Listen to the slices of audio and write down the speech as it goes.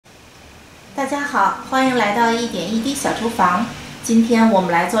大家好，欢迎来到一点一滴小厨房。今天我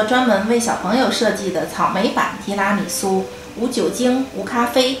们来做专门为小朋友设计的草莓版提拉米苏，无酒精、无咖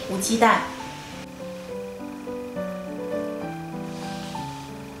啡、无鸡蛋。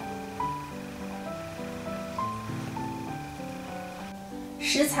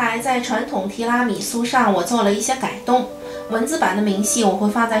食材在传统提拉米苏上我做了一些改动，文字版的明细我会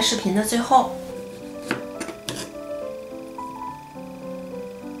放在视频的最后。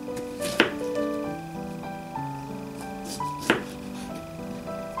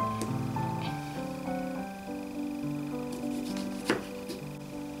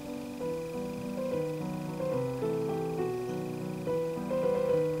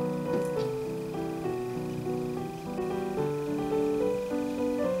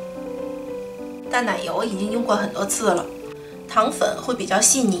淡奶油已经用过很多次了，糖粉会比较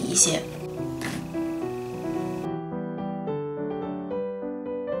细腻一些。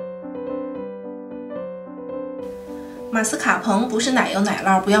马斯卡彭不是奶油奶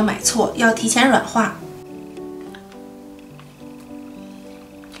酪，不要买错，要提前软化。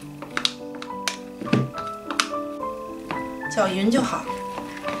搅匀就好。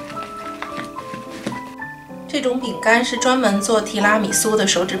这种饼干是专门做提拉米苏的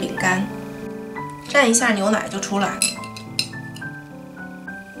手指饼干。蘸一下牛奶就出来。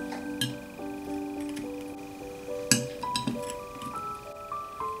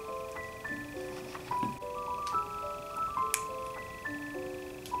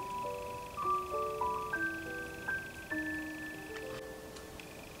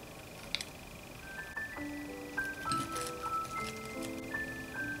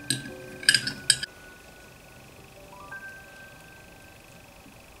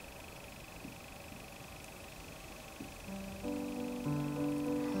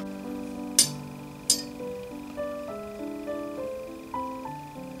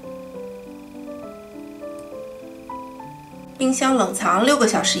冰箱冷藏6个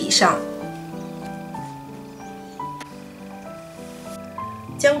小时以上。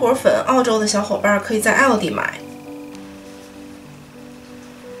浆果粉，澳洲的小伙伴可以在 Aldi 买。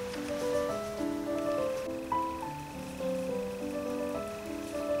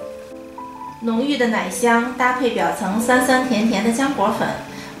浓郁的奶香搭配表层酸酸甜甜的浆果粉，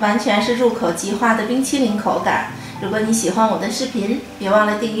完全是入口即化的冰淇淋口感。如果你喜欢我的视频，别忘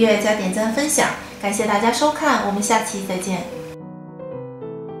了订阅加点赞分享。感谢大家收看，我们下期再见。